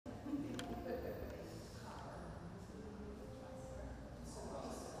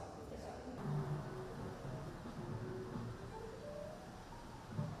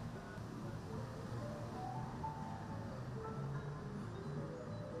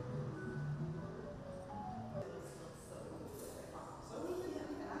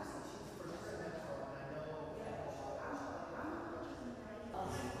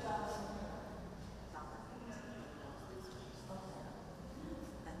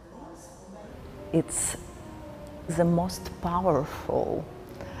it's the most powerful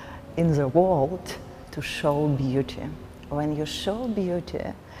in the world to show beauty. When you show beauty,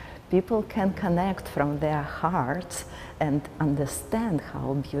 people can connect from their hearts and understand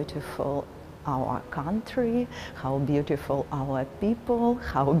how beautiful our country, how beautiful our people,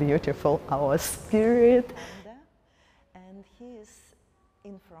 how beautiful our spirit. And he is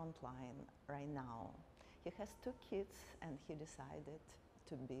in front line right now. He has 2 kids and he decided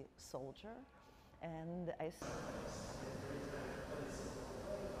to be soldier. And I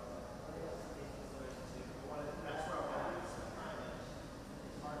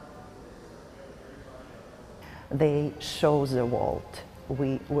they show the world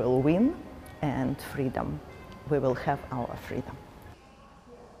we will win and freedom. We will have our freedom.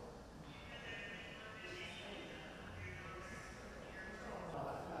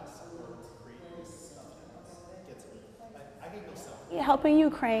 Helping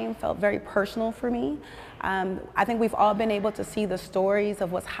Ukraine felt very personal for me. I think we've all been able to see the stories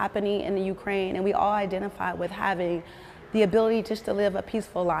of what's happening in the Ukraine, and we all identify with having the ability just to live a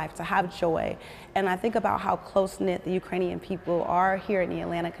peaceful life, to have joy. And I think about how close-knit the Ukrainian people are here in the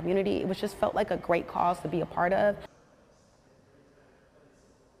Atlanta community. It was just felt like a great cause to be a part of.